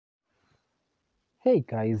Hey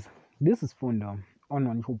guys, this is Funda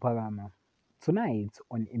on Chupagama. Tonight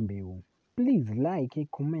on Imbewu. Please like,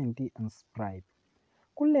 comment, and subscribe.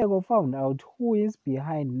 Kulego found out who is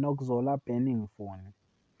behind Noxola banning phone.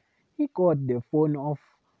 He got the phone of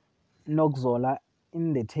Noxola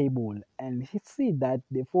in the table and he see that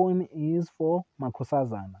the phone is for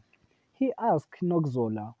Makosazana. He asked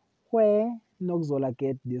Noxola where Noxola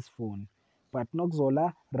get this phone, but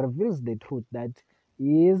Noxola reveals the truth that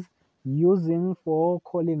he is using for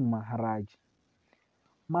calling Maharaj.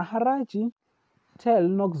 Maharaji tell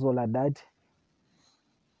Noxola that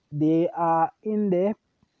they are in the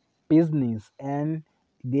business and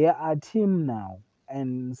they are a team now.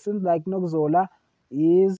 And seems like Noxola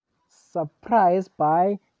is surprised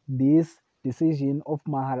by this decision of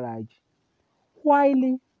Maharaj.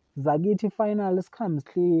 While Zagiti finally comes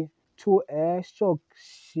clear to a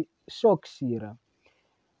shock Shira.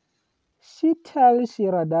 She tells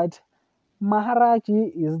Shira that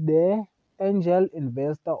Maharaji is the angel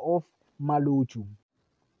investor of Maluchu.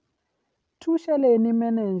 Tushaleni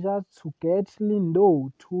manages to get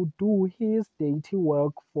Lindo to do his dirty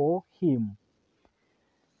work for him.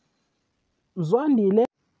 Zwandile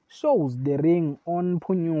shows the ring on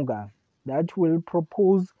Punyuga that will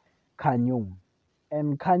propose Kanyo.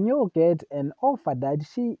 And Kanyo gets an offer that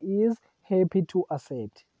she is happy to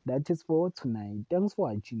accept. That is for tonight. Thanks for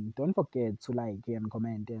watching. Don't forget to like and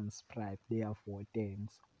comment and subscribe. Therefore,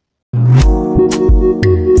 thanks.